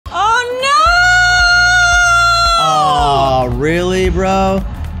bro?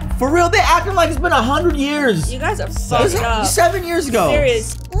 For real, they acting like it's been 100 years. You guys are fucked up. 7 years ago.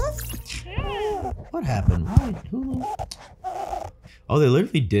 Serious. What happened? Hulu? Oh, they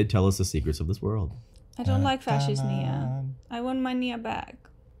literally did tell us the secrets of this world. I don't like fascist Nia. I want my Nia back.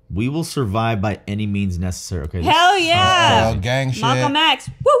 We will survive by any means necessary. Okay. Hell yeah! Gang shit. Malcolm X.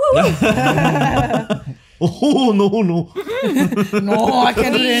 Woo woo woo. Oh no no. No, I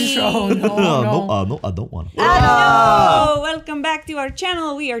can't do the intro. No, I don't want to. Hello! Welcome back to our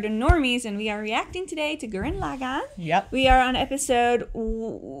channel. We are the Normies, and we are reacting today to Gurren Lagann. Yep. We are on episode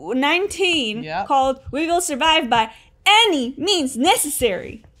 19, Yep. called "We Will Survive by Any Means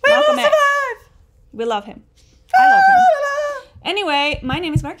Necessary." We will Malcolm X. survive. We love him. I love him. Anyway, my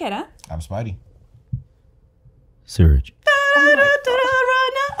name is Marquetta. I'm Spidey. Surge.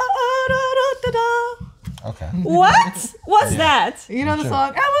 Okay. What? What's that? You know the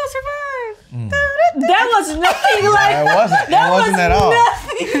song, I will survive. That was nothing like It wasn't. It wasn't at all.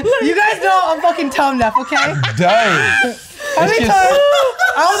 nothing like You guys know I'm fucking tone deaf, okay? Dang. How many just- times?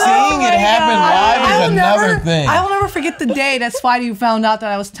 Seeing it happen live is another thing. I will never forget the day that Spidey found out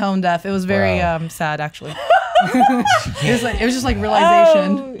that I was tone deaf. It was very sad, actually. it was just like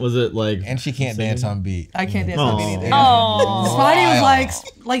realization. Was it like? And she can't dance on beat. I can't dance on beat either. Oh. Spidey was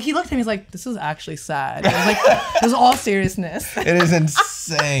like he looked at me, he's like, this is actually sad. It was like, it was all seriousness. It is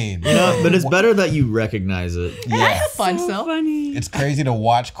insane. You know, but it's better that you recognize it. Yeah. Fun still. Funny. It's crazy to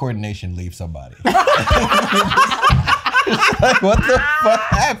watch coordination leave somebody. It's like, what the fuck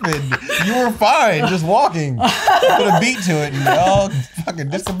happened? You were fine, just walking. Put a beat to it and y'all fucking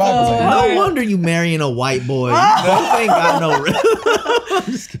discombobulated. No wonder you marrying a white boy. You ain't got no rhythm.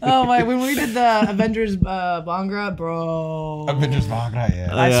 Oh my! When we did the Avengers Bangra, bro, Avengers Manga, yeah.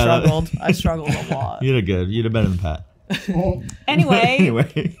 I struggled a lot. You'd have good. You'd have been in the path.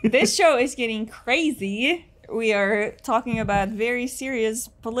 Anyway, this show is getting crazy. We are talking about very serious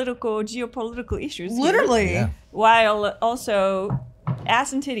geopolitical issues here, Literally. Yeah. while also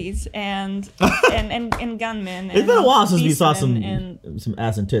ass and titties and gunmen. It's been a while since we saw beastmen some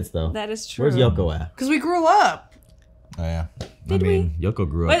ass and tits though. That is true. Where's Yoko at? Because we grew up. Oh, yeah. Did Yoko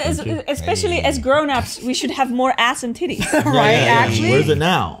grew up. But especially as grown-ups, we should have more ass and titties. Right, actually. Where's it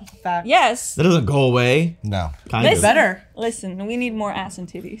now? Yes. That doesn't go away. No. Kind Listen, of. Better. Listen, we need more ass and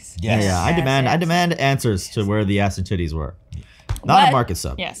titties. Yes. Yeah, I demand answers to where the ass and titties were. Not a market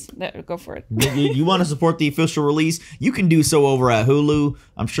sub. Yes, go for it. You want to support the official release? You can do so over at Hulu.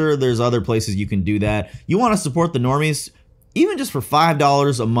 I'm sure there's other places you can do that. You want to support the Normies? Even just for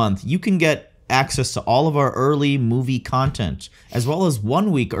 $5 a month, you can get access to all of our early movie content, as well as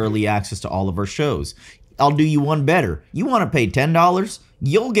 1 week early access to all of our shows. I'll do you one better. You want to pay $10?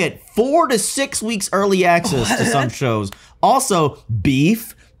 You'll get 4 to 6 weeks early access to some shows. Also,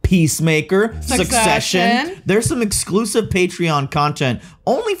 Beef, Peacemaker, Succession. There's some exclusive Patreon content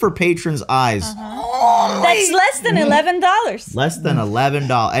only for patrons' eyes. That's less than $11. Less than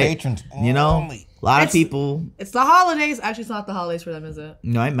 $11. Hey, Patrons you know, only. a lot of people. It's the holidays. Actually, it's not the holidays for them, is it?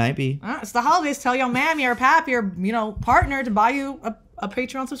 No, it might be. It's the holidays. Tell your mammy or pappy or partner to buy you a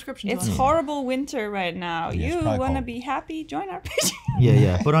Patreon subscription. It's horrible winter right now. Yeah, it's You probably want to cold. be happy? Join our Patreon.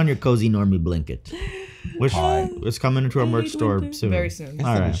 Yeah. Put on your cozy normie blanket. Which Hi. is coming into our merch hate store winter. soon. Very soon. Yes,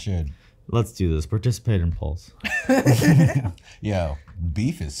 All it right. should. Let's do this. Participate in polls. Yo,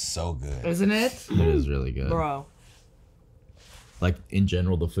 beef is so good. Isn't it? It is really good. Bro. Like, in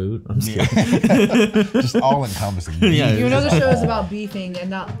general, the food. I'm just kidding. Just all encompassing. Yeah. You know the show is about beefing and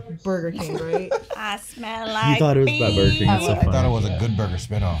not Burger King, right? I smell You like thought it was about Burger King. It's so I thought funny. it was a Good Burger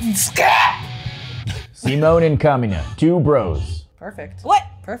spinoff. Simone and Kamina, two bros. Perfect. What?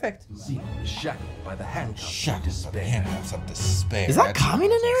 Perfect. Shackled by the handcuffs Shut of the despair. handcuffs of despair. Is that Kamina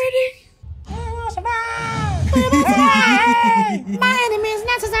narrating?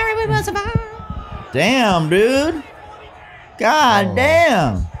 Damn, dude. God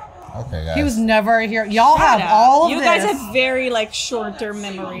damn. Okay, guys. He was never here. Y'all have Shut up. all of you this. guys have very short-term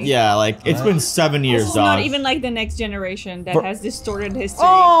memory. Yeah, like, it's been 7 years, This is dog. not even like the next generation that has distorted history.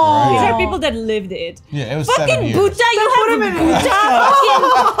 Oh. These are people that lived it. Yeah, it was 7 Fucking years. Buddha, you have a Buddha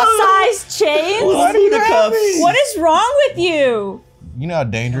fucking size chains. What are the cuffs? What is wrong with you? You know how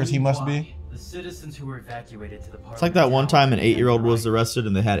dangerous he must be? The citizens who were evacuated to the It's like that one time an 8-year-old was arrested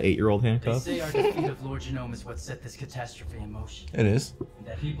and they had 8-year-old They handcuffs. say our defeat of Lord Genome is what set this catastrophe in motion. It is. And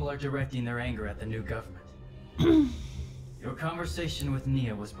that people are directing their anger at the new government. Your conversation with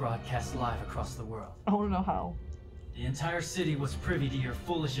Nia was broadcast live across the world. I want to know how. The entire city was privy to your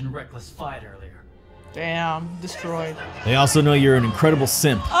foolish and reckless fight earlier. Damn. Destroyed. They also know you're an incredible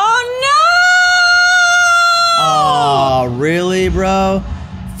simp. Oh no! Oh, really, bro?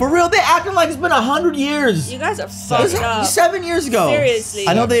 For real, they acting like it's been 100 years. You guys are This fucked is up. 7 years ago. Seriously.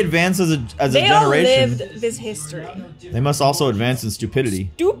 I know they advanced as a They all generation. lived this history. They must also advance in stupidity.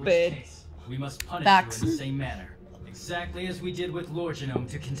 Stupid. We must punish Facts. you in the same manner. Exactly as we did with Lord Genome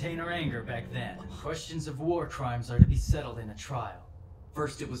to contain our anger back then. Questions of war crimes are to be settled in a trial.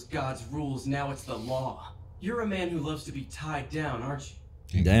 First it was God's rules, now it's the law. You're a man who loves to be tied down, aren't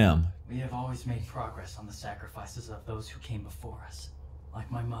you? Damn. We have always made progress on the sacrifices of those who came before us, like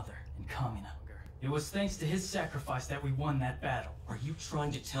my mother and Kamina. It was thanks to his sacrifice that we won that battle. Are you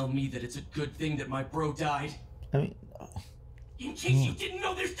trying to tell me that it's a good thing that my bro died? I mean, In case you didn't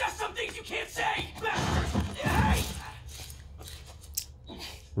know, there's just some things you can't say! Bastards!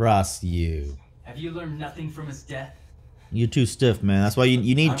 ROSSIU. Have you learned nothing from his death? You're too stiff, man. That's why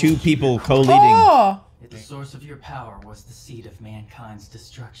you need two people co-leading. Oh! If the source of your power was the seed of mankind's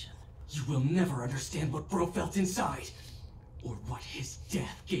destruction. You will never understand what bro felt inside, or what his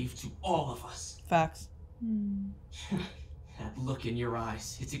death gave to all of us. Facts. That look in your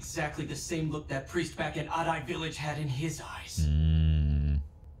eyes, it's exactly the same look that priest back in Adai village had in his eyes.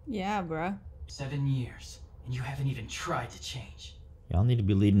 Yeah, bruh. 7 years, and you haven't even tried to change. Y'all need to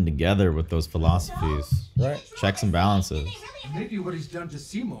be leading together with those philosophies. Right. Checks and balances. Maybe what he's done to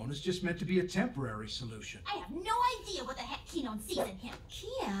Simone is just meant to be a temporary solution. I have no idea what the heck Keenon sees in him.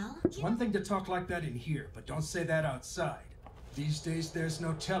 Kiel? One thing to talk like that in here, but don't say that outside. These days, there's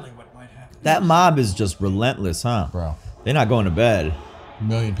no telling what might happen. That mob is just relentless, huh? Bro. They're not going to bed. A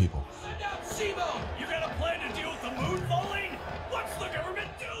million people. Simone, you got a plan to deal with the moon falling? What's the government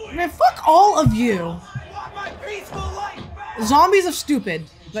doing? Man, fuck all of you. Want my peaceful life back? Zombies are stupid,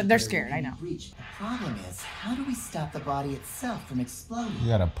 but they're scared, I know. The problem is, how do we stop the body itself from exploding? You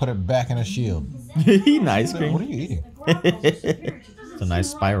gotta put it back in a shield. Eating ice cream. What are you eating? It's a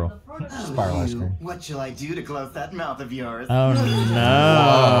nice spiral. Spiral ice cream. What shall I do to close that mouth of yours? Oh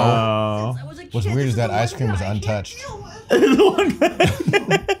no. What's weird is that ice cream was untouched. Will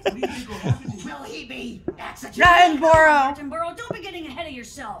he be executed? Attenborough! Attenborough, don't be getting ahead of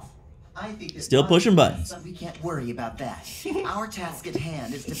yourself. I think that Still pushing buttons. We can't worry about that. Our task at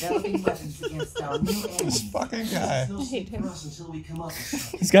hand is developing weapons against our new This enemy. fucking guy. I hate him. Until we come up with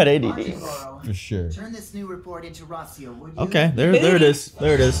something. He's got ADD. Attenborough, For sure. turn this new report into ROSSIU, would you? Okay, there it is.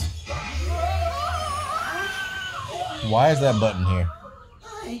 There it is. Why is that button here?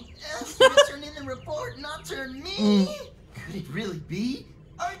 I asked you to turn in the report, not turn me. Could it really be?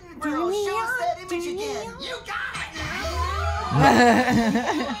 Attenborough, show us that image again. You got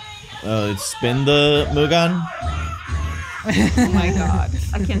it. Spin the Mugan. Oh my god.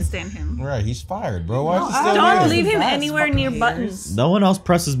 I can't stand him. Right, he's fired, bro. Why is he still Don't here? leave him That's anywhere fucking near haters. buttons. No one else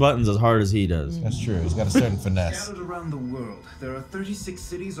presses buttons as hard as he does. That's true. He's got a certain finesse. Scattered around the world, there are 36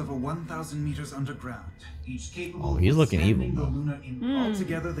 cities over 1,000 meters underground, each capable Oh, he's of looking evil, withstanding the bro. lunar impact.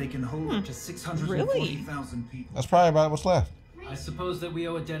 Altogether, they can hold up to 640,000 people. That's probably about what's left. I suppose that we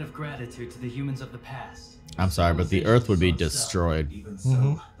owe a debt of gratitude to the humans of the past. I'm sorry, but the Earth would be destroyed. Even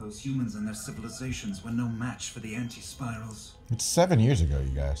so, those humans and their civilizations were no match for the anti-spirals. It's 7 years ago, you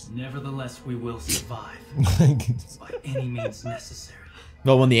guys. Nevertheless, we will survive by any means necessary.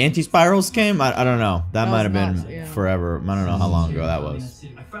 But when the anti-spirals came, I don't know. That might have been nuts, yeah. forever. I don't know how long ago that was.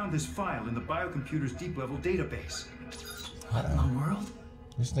 I found this file in the biocomputer's deep-level database. What in the world?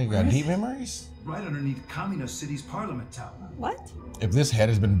 This thing got deep memories? Right underneath Kamina City's Parliament Tower. What? If this head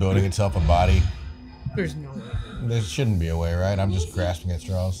has been building itself a body, There's no way. there shouldn't be a way, right? I'm just grasping at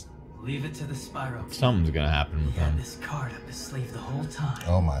straws. Leave it to the Spyro. Something's gonna happen with He had him. this card up his sleeve the whole time.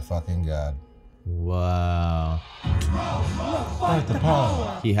 Oh my fucking god. Wow. Fight the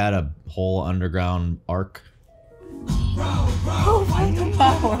power. He had a whole underground arc. Oh my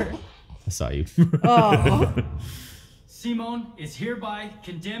power. I saw you. Oh. Simone is hereby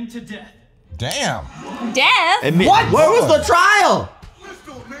condemned to death. Damn. Death? What? Where was the trial? This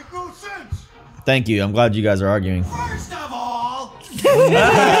don't make no sense! Thank you. I'm glad you guys are arguing. First of all,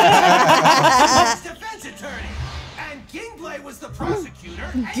 defense attorney, and Kingblade was the prosecutor,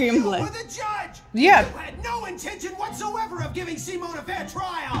 and you Kingblade. were the judge. Yeah. You had no intention whatsoever of giving Simone a fair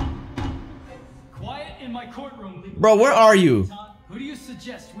trial. Quiet in my courtroom. Bro, where are you? Who do you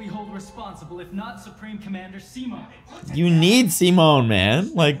suggest we hold responsible if not Supreme Commander Simone? You need Simone,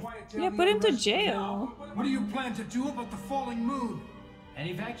 man. Like, Yeah, put him to jail. What do you plan to do about the falling moon? An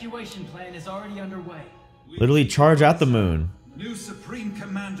evacuation plan is already underway. literally charge at the moon. New Supreme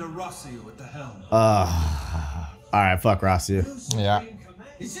Commander ROSSIU at the helm. Alright, fuck ROSSIU. Yeah,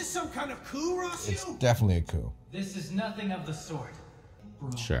 Is this some kind of coup, Rossio? it's definitely a coup. This is nothing of the sort.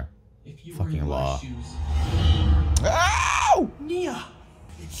 Sure. If you Fucking were in my law. shoes- Ow! Nia!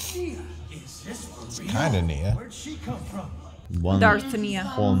 It's Nia! Is this for real? Kinda Nia. Where'd she come from? One Darthania.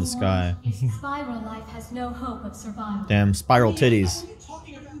 hole in the sky. Spiral life has no hope of survival. Damn, spiral titties.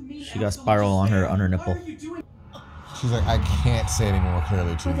 She got spiral on her nipple. She's like, I can't say it any more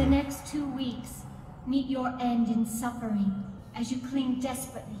clearly to For the you. next 2 weeks, meet your end in suffering as you cling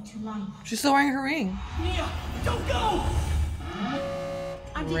desperately to life. She's still wearing her ring. Mia, don't go!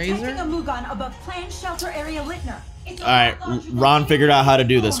 I'm Razor? detecting a Mugon above planned shelter area Littner. All right, Ron figured out how to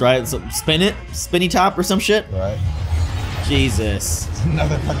do this, right? So spin it, spinny top or some shit. Right. Jesus.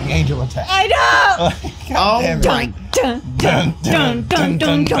 Another fucking angel attack. I know. Oh damn it. my.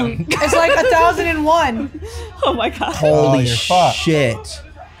 It's like 1001. Oh my god. Holy you're fucked. shit.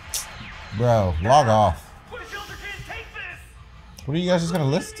 Bro, log off. What are you guys just gonna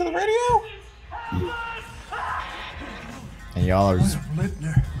listen to the radio? And y'all are just.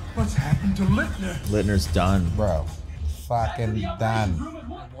 Littner. What's happened to Littner? Littner's done. Bro, fucking done.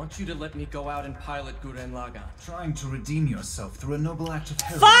 I want you to let me go out and pilot Gurren Lagann. Trying to redeem yourself through a noble act of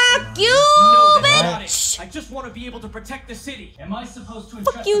heroism. Fuck you, No, that's not bitch. it. I just want to be able to protect the city. Am I supposed to Fuck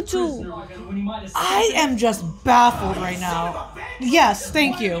entrust you a too. prisoner when he might escape I it? am just baffled right now. Yes,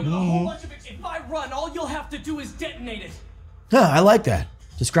 thank you. If I run, all you'll have to do is detonate it. Huh, I like that.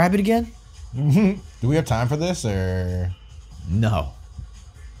 Describe it again. Do we have time for this or? No.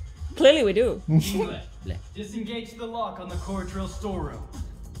 Clearly we do. Disengage the lock on the core drill storeroom.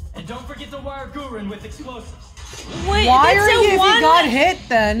 And don't forget to wire Gurren with explosives. Wait, Why that's are you a if one. you got hit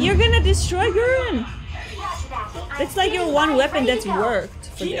then? You're gonna destroy Gurren. That's like your one weapon that's worked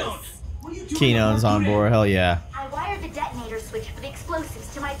for this. Keenon's on board. Hell yeah. I wired the detonator switch for the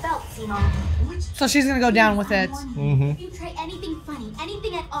explosives to my belt, Simon. So she's gonna go down with it. If you try anything funny,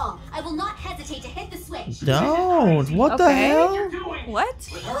 anything at all, I will not hesitate to hit the switch. Don't. What the hell? What?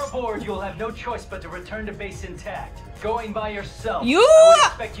 With her aboard, you'll have no choice but to return to base intact. Going by yourself, You- I would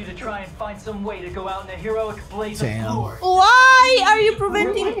expect you to try and find some way to go out in a heroic blaze Damn. of glory. Why are you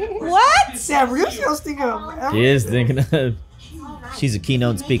preventing? What? She is thinking of. She's a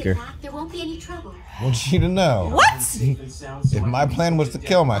keynote speaker. There won't be any trouble. I want you to know. What? If my plan was to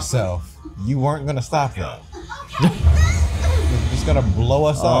kill myself, you weren't gonna stop that. You're just gonna blow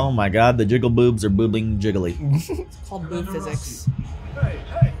us Oh up. my god, the jiggle boobs are boobling jiggly. It's called boob physics.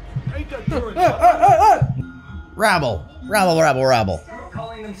 Rabble. Rabble, rabble, rabble.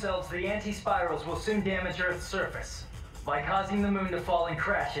 Calling themselves the anti-spirals will soon damage Earth's surface by causing the moon to fall and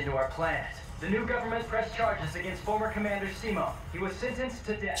crash into our planet. The new government pressed charges against former Commander Simo. He was sentenced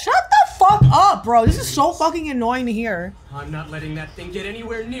to death. Shut the fuck up, bro. This is so fucking annoying to hear. I'm not letting that thing get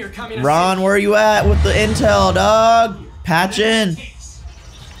anywhere near Kamina Ron, City. where you at with the intel, dog? Patch in.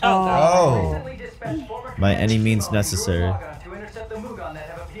 Oh. Recently dispatched former By Commander any means Simo necessary. and Gurren Lagann to intercept the Mugon that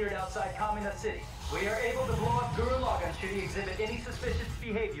have appeared outside Kamina City. We are able to blow up Gurren Lagann should he exhibit any suspicious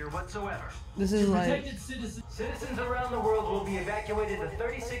behavior whatsoever. This is like. Protected citizens around the world will be evacuated to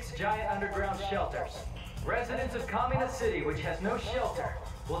 36 giant underground shelters. Residents of Kamina City, which has no shelter,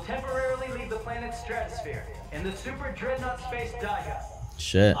 will temporarily leave the planet's stratosphere in the Super Dreadnought Space Daiga.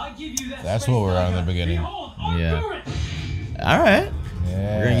 Shit. I give you that That's space what we're on in the Daiga. beginning. Behold, our Yeah. Gurren. Alright.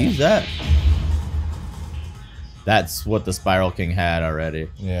 Yeah. We're gonna use that. That's what the Spiral King had already.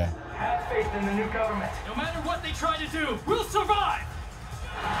 Yeah. Have faith in the new government. No matter what they try to do, we'll survive.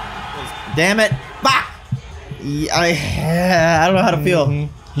 Damn it. Bah! I don't know how to feel.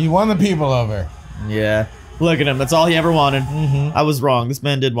 He won the people over. Yeah. Look at him. That's all he ever wanted. I was wrong. This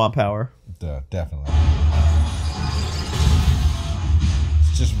man did want power. Duh, definitely.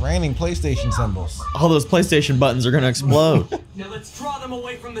 It's just raining PlayStation symbols. All those PlayStation buttons are gonna explode. Now let's draw them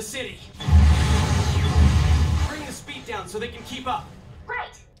away from the city. Bring the speed down so they can keep up. Right.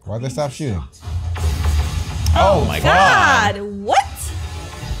 Why'd they stop shooting? Oh my God, what?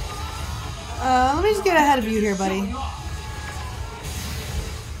 Let me just get ahead of you here, buddy.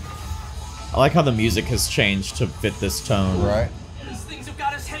 I like how the music has changed to fit this tone. Right. These things have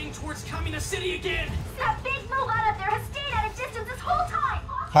got us heading towards Kamina City again. That big Mugon up there has stayed at a distance this whole time.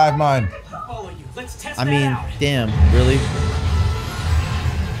 Hive mind. Follow you. Let's test I that mean, out. damn, really?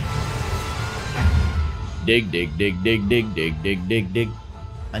 Dig, dig, dig, dig, dig, dig, dig, dig, dig.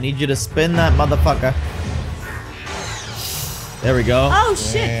 I need you to spin that motherfucker. There we go. Oh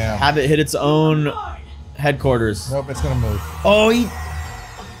shit! Damn. Have it hit its own headquarters. Nope, it's gonna move. Oh, he.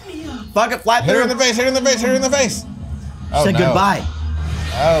 Fuck it, flat Hit her in through. the face, hit her in the face, hit her in the face. Oh, Said no. goodbye.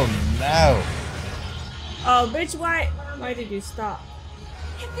 Oh no. Oh, bitch, why did you stop?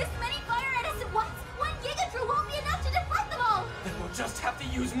 If this many fire at us at once, 1 gigadrill won't be enough to deflect them all. Then we'll just have to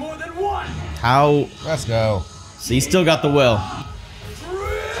use more than one. How? Let's go. So you still got the will.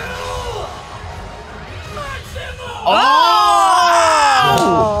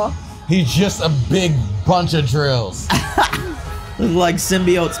 Oh! He's just a big bunch of drills. Look like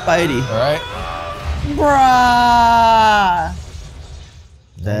symbiote Spidey. All right. Bruh.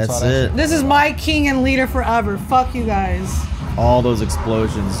 That's it. This is my king and leader forever. Fuck you guys. All those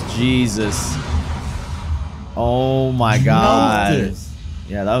explosions. Jesus. Oh my god.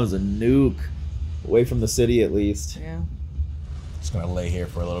 Yeah, that was a nuke. Away from the city at least. Yeah. Just gonna lay here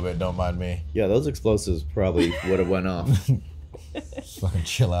for a little bit. Don't mind me. Yeah, those explosives probably would have went off. Just fucking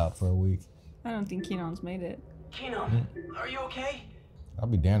chill out for a week. I don't think Kenon's made it. Kenon, are you okay? I'll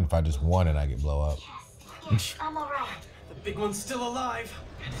be damned if I just won and I get blow up. Yes, I'm alright. The big one's still alive.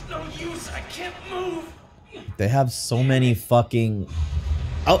 It's no use. I can't move. They have so many fucking.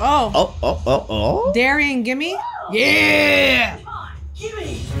 Oh. Darian, gimme. Yeah.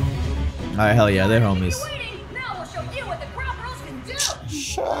 Gimme. Alright, hell yeah, they're homies. Now we'll show you what the Grapparos can do.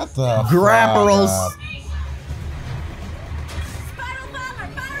 Shut the Grapparos. fuck up. Spiral bomber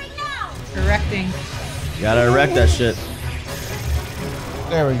firing now. Erecting. Gotta erect that shit.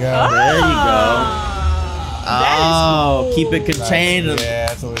 There we go. There you go. Oh, keep it contained. Yeah,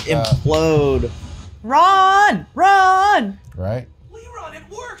 that's what we thought. Implode. Run! Run! Right? Leron, it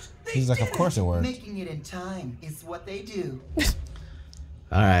worked. He's like, of course it worked. Making it in time is what they do.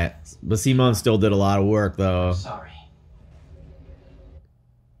 Alright, but Simone still did a lot of work though. Sorry.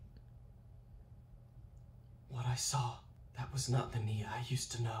 What I saw, that was not the Nia I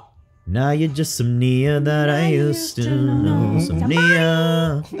used to know. Now you're just some Nia that I used to know. Some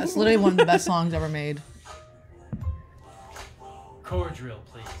Nia. That's literally one of the best songs ever made. Core drill,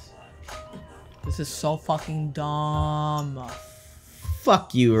 please. This is so fucking dumb.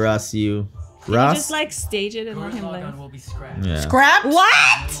 Fuck you, ROSSIU. Can you Ross? just like stage it and let him live? Will be scrapped. Yeah. Scrap?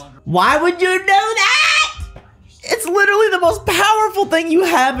 What? Why would you do that? It's literally the most powerful thing you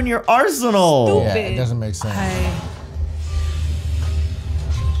have in your arsenal. Yeah, it doesn't make sense.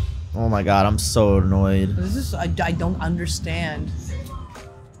 Oh my god, I'm so annoyed. This is I don't understand.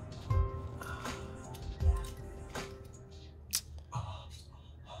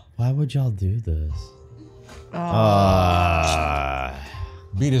 Why would y'all do this?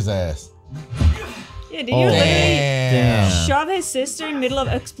 Beat his ass. Yeah, did you literally Damn. shove his sister in the middle of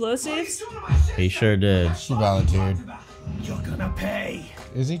explosives? He sure did. She volunteered. You're gonna pay.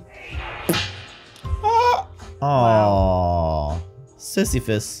 Is he? Oh,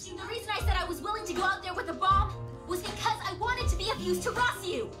 Sisyphus. The reason I said I was willing to go out there with a bomb was because I wanted to be of use to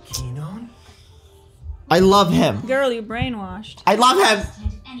ROSSIU. Kenon? I love him. Girl, you brainwashed. I love him.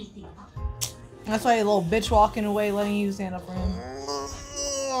 That's why a little bitch walking away, letting you stand up for him.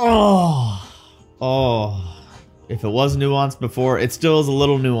 Oh. If it was nuanced before, it still is a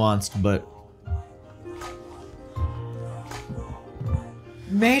little nuanced, but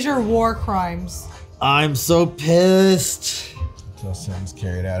Major war crimes. I'm so pissed. Until sentence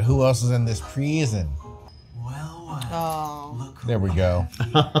carried out. Who else is in this prison? Oh. There we go.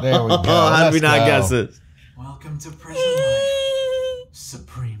 There we go. How did we not guess it? Welcome to prison life,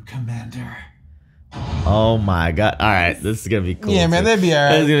 Supreme Commander. Oh my god. Alright, this is gonna be cool. Yeah, man, they'd be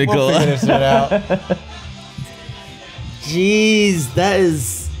alright. This is gonna be We'll cool. figure this shit out. Jeez, that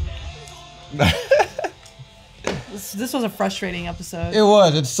is. This was a frustrating episode. It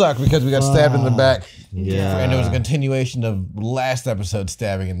was. It sucked because we got stabbed in the back. Yeah. And it was a continuation of last episode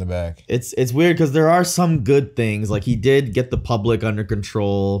stabbing in the back. It's weird because there are some good things. Like he did get the public under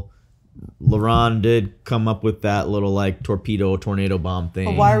control. LaRon did come up with that little like tornado bomb thing.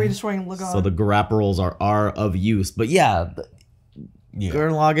 But why are we destroying Lagann? So the grapparols are of use. But yeah,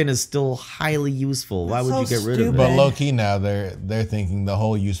 Gurren Lagann is still highly useful. Why would you get rid of it? But low key now they're thinking the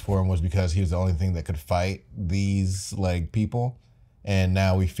whole use for him was because he was the only thing that could fight these like people, and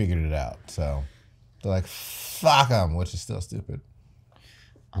now we figured it out. So they're like, fuck him, which is still stupid.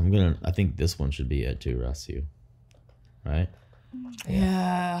 I think this one should be it too, ROSSIU. Right?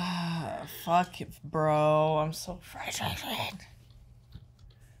 Yeah. Fuck it, bro. I'm so frustrated.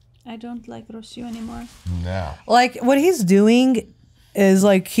 I don't like ROSSIU anymore. No. Like what he's doing is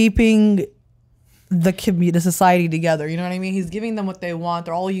like keeping the society together. You know what I mean? He's giving them what they want.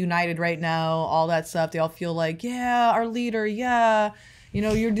 They're all united right now. All that stuff. They all feel like, yeah, our leader. Yeah, you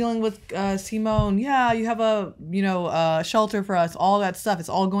know, you're dealing with Simone. Yeah, you have a shelter for us. All that stuff. It's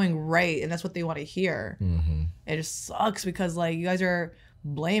all going right, and that's what they want to hear. Mm-hmm. It just sucks because like you guys are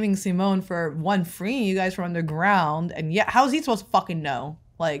blaming Simone for freeing you guys from underground, and yeah, how is he supposed to fucking know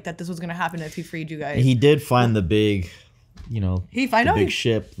like that this was gonna happen if he freed you guys? He did find the big, the big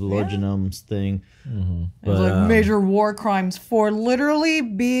ship, the Loginomes thing. Mm-hmm. It was like major war crimes for literally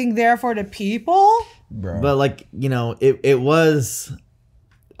being there for the people. Bro. But like it was.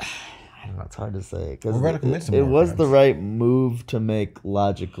 I don't know. It's hard to say because it was the right move to make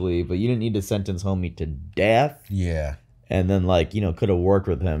logically, but you didn't need to sentence homie to death. Yeah. and then like, you know, could have worked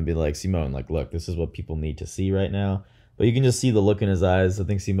with him, be like, Simone, like, look, this is what people need to see right now. But you can just see the look in his eyes. I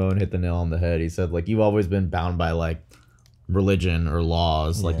think Simone hit the nail on the head. He said, like, you've always been bound by like religion or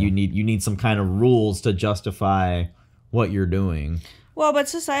laws. Like you need some kind of rules to justify what you're doing. Well, but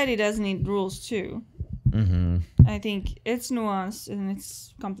society does need rules too. Mm-hmm. I think it's nuanced and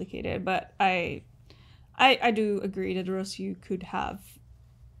it's complicated, but I do agree that ROSSIU could have.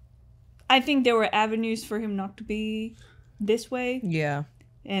 I think there were avenues for him not to be this way. Yeah.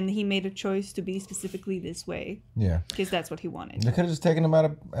 And he made a choice to be specifically this way. Yeah. Because that's what he wanted. They could have just taken him out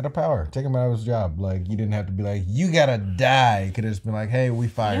of power, taken him out of his job. Like, you didn't have to be like, you gotta die. You could have just been like, hey, we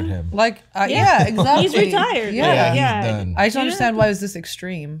fired him. Like, yeah, exactly. He's retired. Yeah, Yeah. he's done. I just don't understand why it was this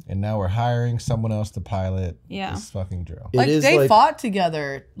extreme. And now we're hiring someone else to pilot this fucking drill. Like, they fought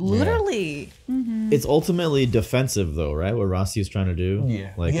together, literally. It's ultimately defensive, though, right? What Rossiu's trying to do.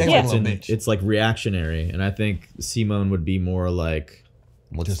 Yeah. Like, Yeah. it's like reactionary, and I think Simone would be more like,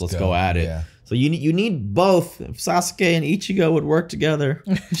 let's go at it. Yeah. So you need both. If Sasuke and Ichigo would work together.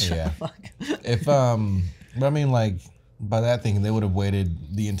 Yeah. If but I mean, like, by that thing, they would have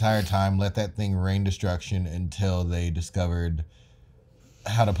waited the entire time, let that thing rain destruction until they discovered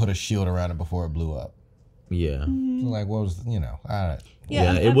how to put a shield around it before it blew up. Yeah. So, like, what was, you know, all right.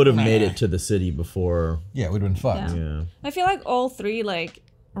 Yeah, it would have made it to the city before. Yeah, it would have been fucked. Yeah. I feel like all three, like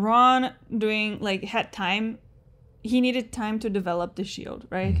Ron had time. He needed time to develop the shield,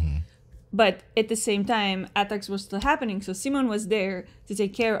 right? Mm-hmm. But at the same time, attacks were still happening. So Simon was there to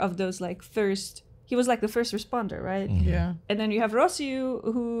take care of those he was like the first responder, right? Mm-hmm. Yeah. And then you have ROSSIU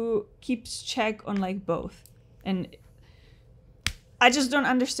who keeps check on like both. And I just don't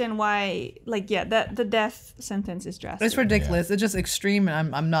understand why, that the death sentence is drastic. It's ridiculous. It's just extreme,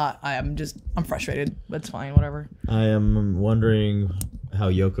 and I'm frustrated. But it's fine, whatever. I am wondering how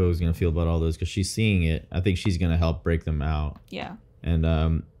Yoko is going to feel about all this because she's seeing it. I think she's going to help break them out. Yeah.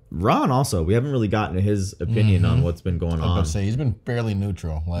 And Ron also, we haven't really gotten his opinion on what's been going I was on. about to say, he's been fairly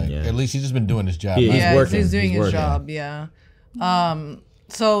neutral. Like, at least he's just been doing his job. He's working. He's doing his job, yeah.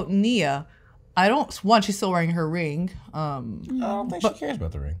 So Nia, she's still wearing her ring. I don't think she cares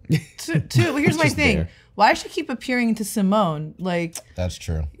about the ring. Two, here's my Just thing. there. Why does she keep appearing to Simone? Like, that's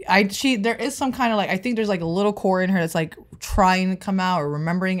true. There is some kind of I think there's like a little core in her that's like trying to come out or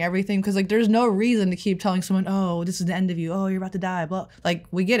remembering everything, because like there's no reason to keep telling someone, oh, this is the end of you, oh, you're about to die, blah. Like,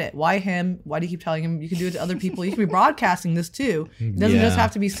 we get it. Why him? Why do you keep telling him? You can do it to other people. You can be broadcasting this too. It doesn't just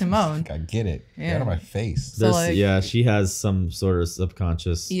have to be Simone. I get it. Yeah. Get out of my face. She has some sort of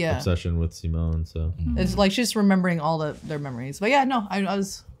subconscious obsession with Simone. So it's like she's remembering all their memories. But yeah, no, I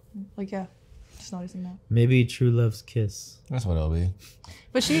was like, just noticing that. Maybe true love's kiss. That's what it'll be.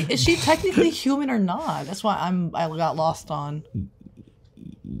 But is she technically human or not? That's why I got lost on.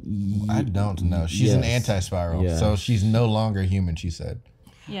 I don't know. She's an anti-spiral, so she's no longer human. She said.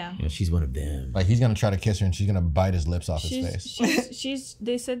 Yeah. Yeah, she's one of them. Like, he's gonna try to kiss her, and she's gonna bite his lips off his face.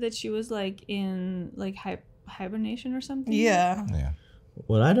 They said that she was like in like hibernation or something. Yeah. Yeah.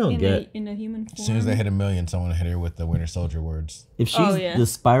 What I don't get in a human form. As soon as they hit 1 million, someone hit her with the Winter Soldier words. If she's the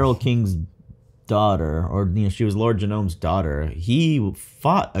Spiral King's daughter, or she was Lord Genome's daughter, he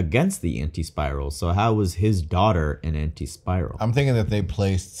fought against the anti-spiral. So how was his daughter an anti-spiral? I'm thinking that they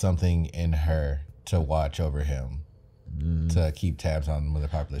placed something in her to watch over him, to keep tabs on when the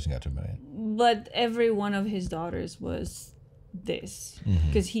population got to 1 million. But every one of his daughters was this,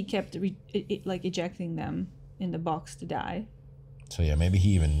 because he kept ejecting them in the box to die. So yeah, maybe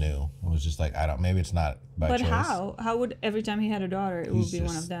he even knew. It was just like, maybe it's not by choice. But how would every time he had a daughter, it would be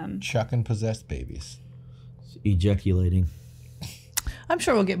one of them? Chucking possessed babies. Ejaculating. I'm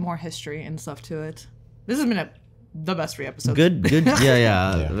sure we'll get more history and stuff to it. This has been the best 3 episodes. Good.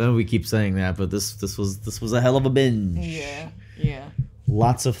 Yeah. We keep saying that, but this was a hell of a binge. Yeah.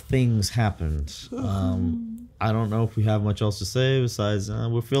 Lots of things happened. I don't know if we have much else to say besides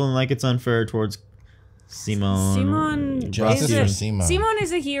we're feeling like it's unfair towards Simone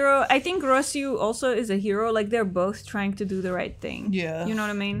is a hero. I think ROSSIU also is a hero. Like, they're both trying to do the right thing. Yeah. You know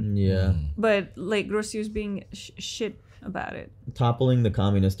what I mean? Yeah. But like, ROSSIU's being shit about it. Toppling the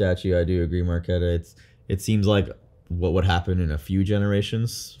communist statue, I do agree, Marquetta. It seems like what would happen in a few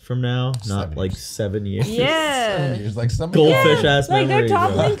generations from now, not like 7 years. Yeah. 7 years, like some goldfish ass like memories. they're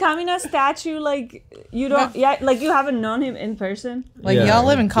toppling Kamina statue. Like, you don't, like you haven't known him in person. Like, y'all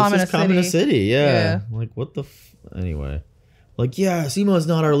live in Kamina City. Kamina City, yeah. Like, what the anyway. Like, yeah, Simo's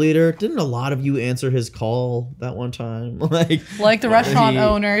not our leader. Didn't a lot of you answer his call that one time? like the restaurant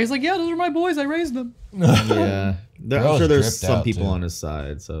owner. He's like, yeah, those are my boys. I raised them. Yeah. I'm sure there's some people on his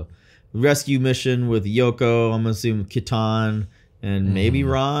side. So, rescue mission with Yoko, I'm assuming Kitan, and maybe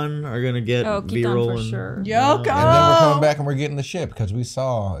Ron are gonna get Oh, Kitan viral. for and, sure. And then we're coming back and we're getting the ship because we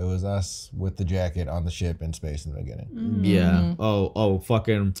saw it was us with the jacket on the ship in space in the beginning. Yeah. Oh,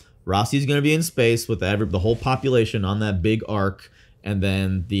 fucking Rossi's gonna be in space with the whole population on that big arc, and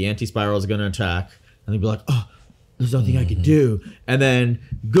then the anti-spiral is gonna attack, and they'll be like, oh, there's nothing I can do. And then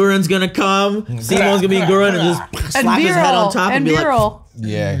Gurren's gonna come, Simon's gonna be Gurren and just slap his head on top and be like,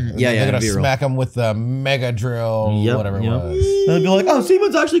 they're gonna smack him with the mega drill, whatever it was. And they'll be like, oh,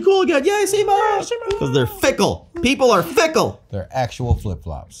 Simon's actually cool again. Yay, Simon! Because they're fickle. People are fickle. They're actual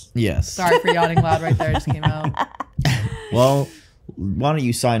flip-flops. Yes. Sorry for yawning loud right there. It just came out. Well, why don't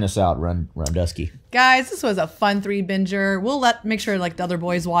you sign us out, Randusky? Guys, this was a fun 3-binger. We'll make sure like the other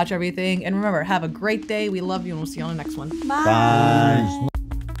boys watch everything. And remember, have a great day. We love you and we'll see you on the next one. Bye.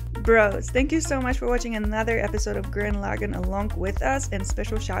 Bros, thank you so much for watching another episode of Gurren Lagann along with us, and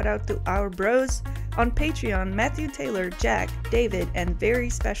special shout out to our bros on Patreon, Matthew Taylor, Jack, David, and very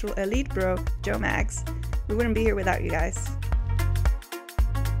special elite bro, Joe Max. We wouldn't be here without you guys.